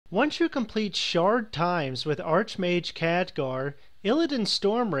Once you complete Shard Times with Archmage Khadgar, Illidan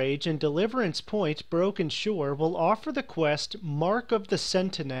Stormrage and Deliverance Point Broken Shore will offer the quest Mark of the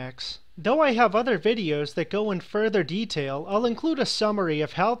Sentinax. Though I have other videos that go in further detail, I'll include a summary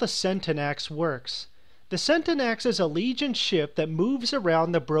of how the Sentinax works. The Sentinax is a Legion ship that moves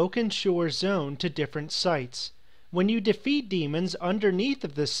around the Broken Shore zone to different sites. When you defeat demons underneath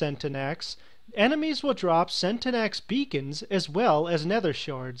of the Sentinax, enemies will drop Sentinax Beacons as well as nether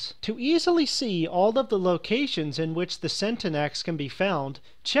shards. To easily see all of the locations in which the Sentinax can be found,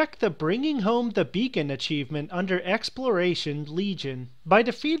 check the Bringing Home the Beacon achievement under Exploration Legion. By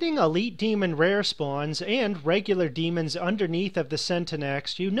defeating elite demon rare spawns and regular demons underneath of the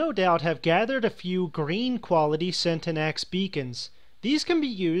Sentinax, you no doubt have gathered a few green quality Sentinax Beacons. These can be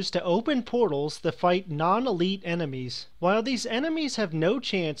used to open portals to fight non-elite enemies. While these enemies have no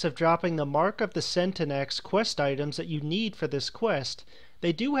chance of dropping the Mark of the Sentinax quest items that you need for this quest,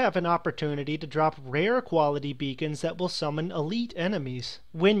 they do have an opportunity to drop rare quality beacons that will summon elite enemies.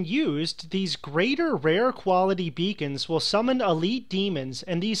 When used, these greater rare quality beacons will summon elite demons,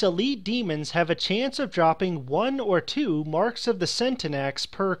 and these elite demons have a chance of dropping 1 or 2 marks of the Sentinax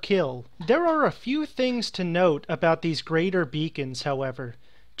per kill. There are a few things to note about these greater beacons, however.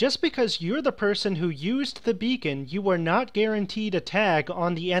 Just because you're the person who used the beacon, you are not guaranteed a tag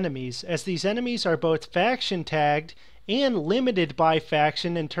on the enemies, as these enemies are both faction tagged and limited by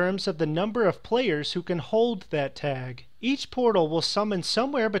faction in terms of the number of players who can hold that tag. Each portal will summon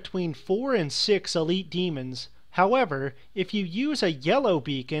somewhere between 4 and 6 elite demons. However, if you use a yellow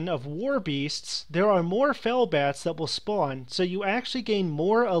beacon of Warbeasts, there are more Fellbats that will spawn, so you actually gain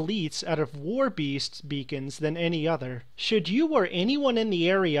more elites out of Warbeast beacons than any other. Should you or anyone in the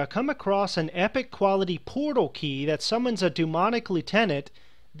area come across an epic quality portal key that summons a demonic lieutenant,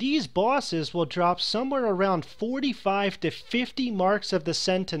 these bosses will drop somewhere around 45 to 50 marks of the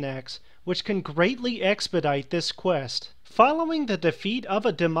Sentinax, which can greatly expedite this quest. Following the defeat of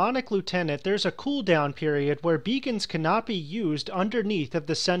a demonic lieutenant, there's a cooldown period where beacons cannot be used underneath of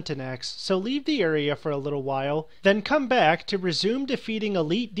the Sentinax, so leave the area for a little while, then come back to resume defeating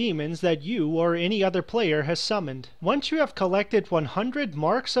elite demons that you or any other player has summoned. Once you have collected 100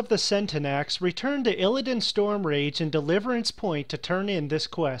 marks of the Sentinax, return to Illidan Stormrage and Deliverance Point to turn in this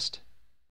quest.